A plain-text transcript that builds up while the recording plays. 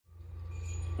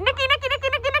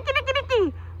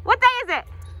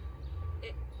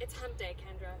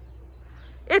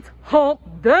Hump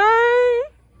day!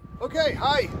 Okay,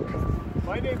 hi.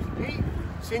 My name's Pete,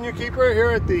 senior keeper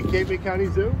here at the Cape May County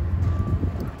Zoo.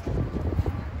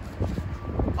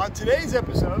 On today's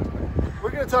episode, we're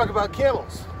going to talk about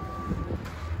camels.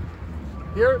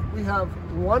 Here we have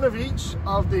one of each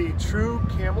of the true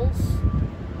camels.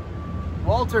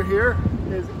 Walter here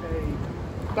is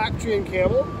a Bactrian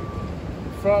camel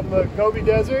from the Gobi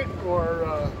Desert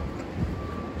or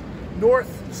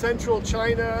north central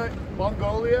China,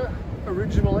 Mongolia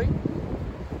originally.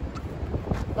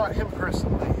 Not him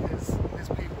personally, his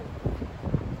people.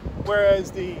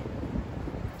 Whereas the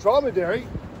dromedary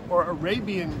or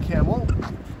Arabian camel,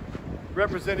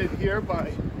 represented here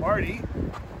by Marty,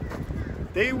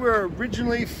 they were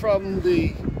originally from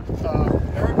the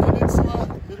Arab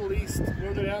Peninsula, Middle East,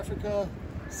 Northern Africa,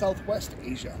 Southwest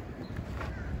Asia.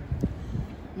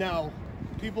 Now,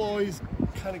 people always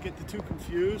kind of get the two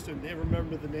confused and they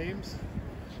remember the names.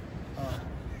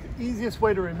 The easiest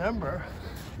way to remember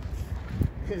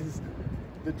is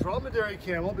the dromedary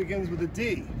camel begins with a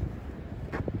D.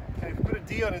 And if you put a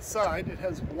D on its side, it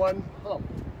has one hump.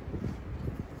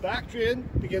 The Bactrian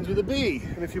begins with a B,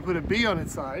 and if you put a B on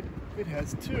its side, it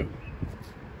has two.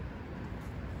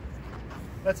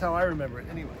 That's how I remember it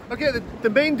anyway. Okay, the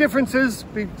main differences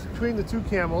between the two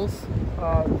camels,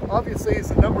 obviously, is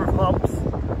the number of humps.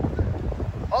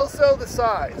 Also the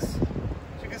size.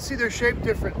 So you can see they're shaped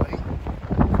differently.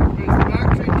 Whereas the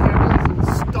Bactrian camel is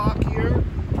stockier.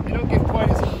 They don't get quite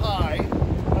as high,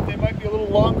 but they might be a little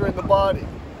longer in the body.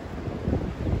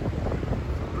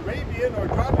 The Arabian or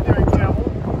dromedary camel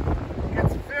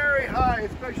gets very high,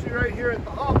 especially right here at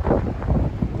the hump.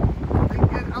 They can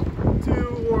get up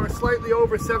to or slightly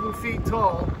over 7 feet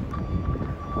tall,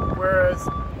 whereas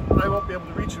I won't be able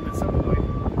to reach them at some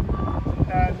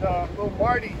point. And little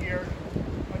Marty here,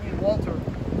 Walter,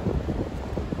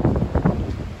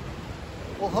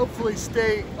 will hopefully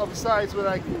stay of a size where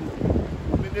I can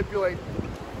manipulate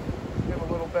him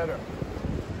a little better.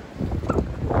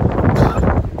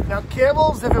 Now,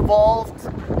 camels have evolved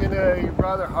in a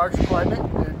rather harsh climate.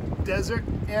 They're desert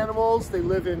animals. They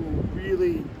live in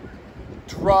really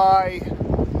dry,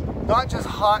 not just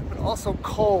hot, but also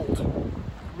cold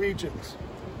regions.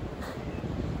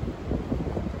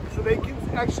 So they can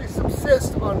actually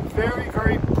subsist on very,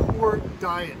 very poor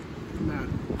diet from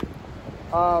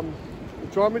that.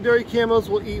 Dromedary camels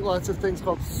will eat lots of things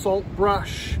called salt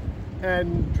brush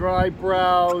and dry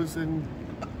browse and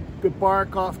the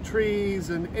bark off trees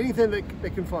and anything that they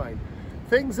can find.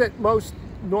 Things that most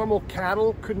normal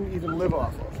cattle couldn't even live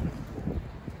off of.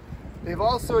 They've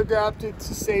also adapted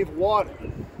to save water.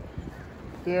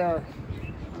 Their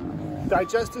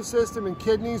digestive system and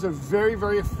kidneys are very,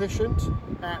 very efficient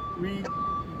at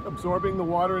reabsorbing the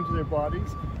water into their bodies.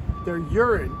 Their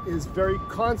urine is very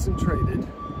concentrated,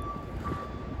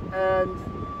 and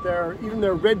even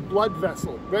their red blood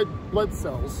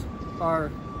cells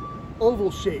are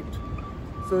oval shaped,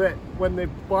 so that when their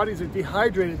bodies are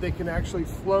dehydrated, they can actually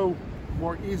flow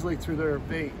more easily through their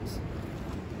veins.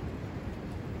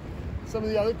 Some of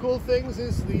the other cool things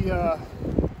is you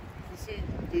see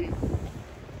the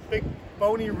big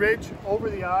bony ridge over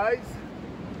the eyes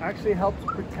actually helps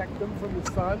protect them from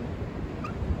the sun.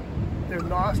 Their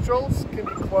nostrils can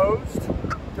be closed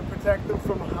to protect them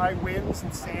from high winds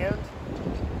and sand.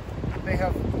 They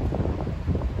have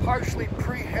partially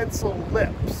prehensile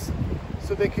lips,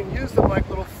 so they can use them like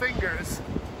little fingers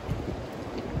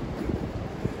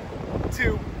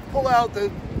to pull out the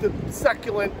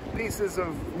succulent pieces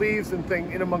of leaves and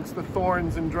thing in amongst the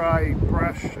thorns and dry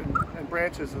brush and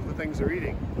branches of the things they're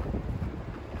eating.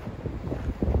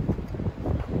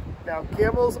 Now,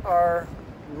 camels are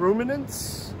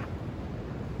ruminants,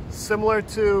 similar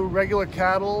to regular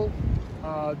cattle,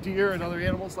 deer, and other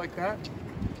animals like that.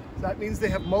 That means they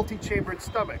have multi-chambered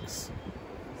stomachs.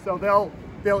 So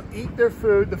they'll eat their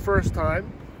food the first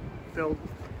time. They'll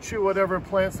chew whatever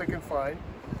plants they can find,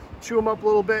 chew them up a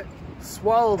little bit,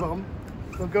 swallow them.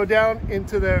 They'll go down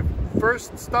into their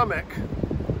first stomach,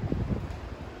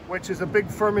 which is a big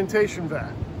fermentation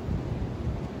vat.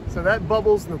 So that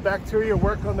bubbles and the bacteria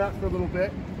work on that for a little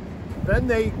bit. Then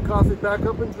they cough it back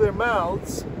up into their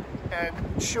mouths and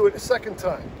chew it a second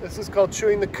time. This is called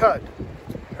chewing the cud.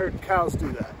 I heard cows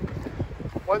do that.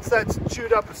 Once that's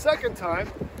chewed up a second time,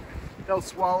 they'll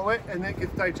swallow it and then it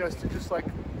gets digested just like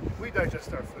we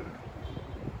digest our food.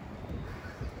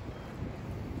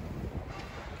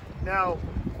 Now,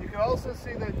 you can also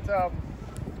see that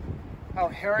how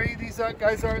hairy these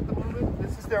guys are at the moment.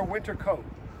 This is their winter coat.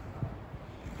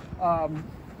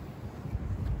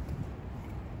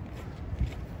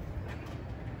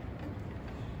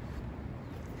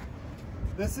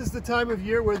 This is the time of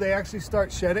year where they actually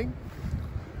start shedding.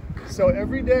 So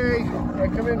every day I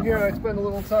come in here and I spend a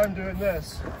little time doing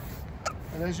this.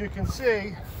 And as you can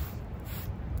see,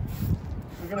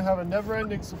 we're gonna have a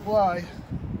never-ending supply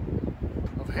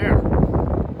of hair.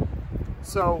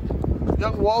 So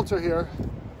young Walter here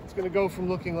is gonna go from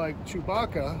looking like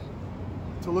Chewbacca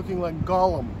to looking like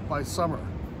Gollum by summer.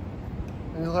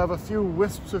 And he'll have a few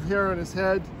wisps of hair on his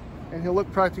head and he'll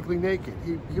look practically naked.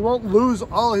 He won't lose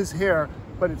all his hair,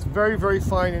 but it's very, very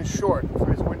fine and short for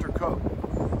his winter coat.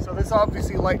 So this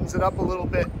obviously lightens it up a little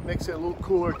bit, makes it a little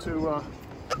cooler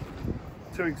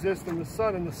to exist in the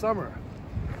sun in the summer.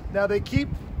 Now they keep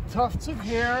tufts of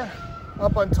hair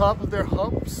up on top of their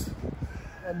humps,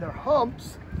 and their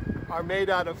humps are made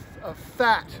out of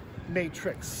fat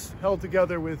matrix held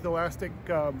together with elastic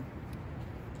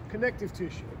connective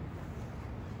tissue.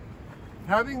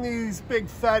 Having these big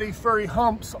fatty furry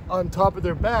humps on top of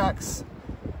their backs,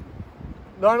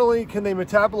 not only can they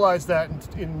metabolize that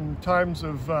in times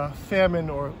of famine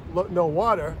or no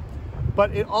water,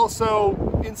 but it also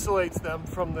insulates them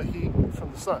from the heat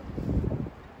from the sun.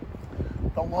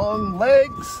 The long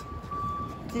legs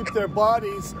keep their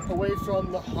bodies away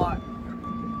from the hot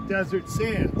desert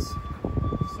sands.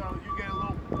 So you get a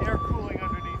little air cooling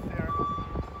underneath there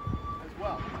as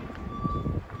well.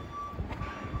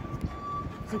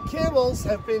 So camels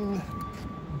have been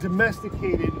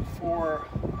domesticated for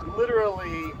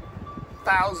literally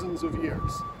thousands of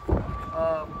years.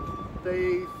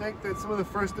 They think that some of the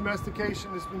first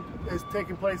domestication has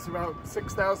taken place about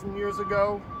 6,000 years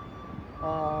ago,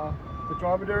 the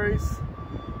dromedaries,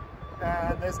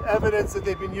 and there's evidence that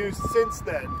they've been used since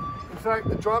then. In fact,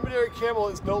 the dromedary camel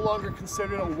is no longer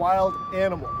considered a wild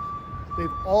animal.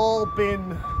 They've all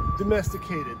been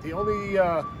domesticated. The only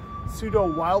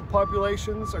pseudo-wild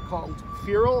populations are called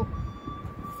feral,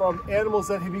 from animals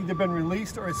that have either been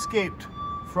released or escaped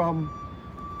from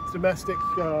domestic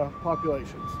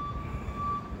populations.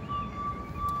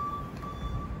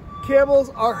 Camels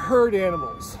are herd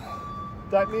animals.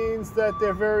 That means that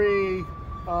they're very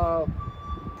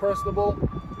personable.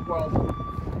 Well,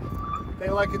 they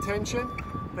like attention,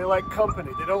 they like company,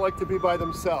 they don't like to be by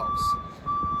themselves.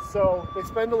 So they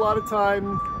spend a lot of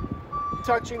time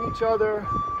touching each other,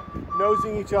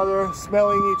 nosing each other,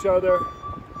 smelling each other.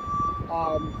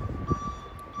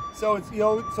 So it's,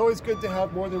 it's always good to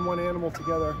have more than one animal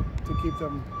together to keep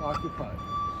them occupied.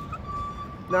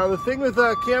 Now the thing with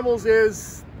camels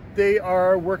is they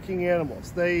are working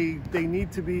animals. They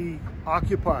need to be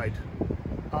occupied.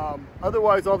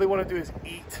 Otherwise, all they want to do is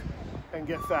eat and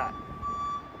get fat.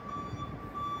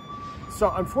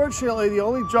 So unfortunately, the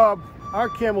only job our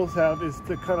camels have is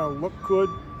to kind of look good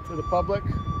to the public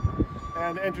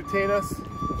and entertain us.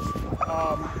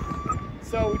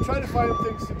 So we try to find them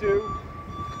things to do.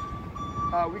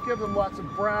 We give them lots of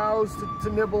browse to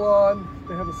nibble on.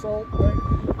 They have a salt lick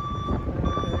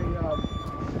and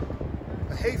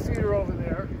a hay feeder over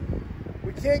there.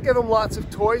 We can't give them lots of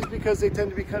toys because they tend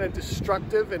to be kind of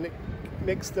destructive and it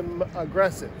makes them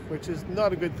aggressive, which is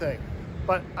not a good thing.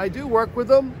 But I do work with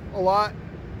them a lot.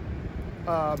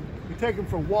 We take them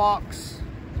for walks.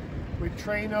 We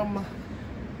train them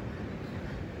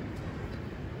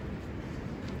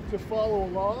to follow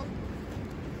along.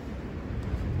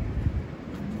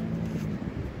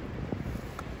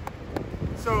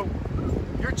 So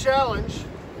your challenge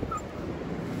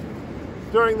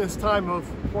during this time of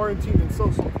quarantine and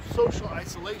social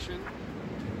isolation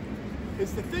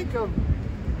is to think of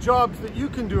jobs that you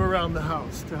can do around the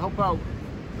house to help out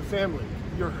the family,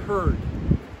 your herd.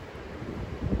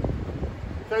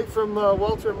 Okay, from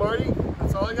Walter and Marty,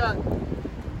 that's all I got.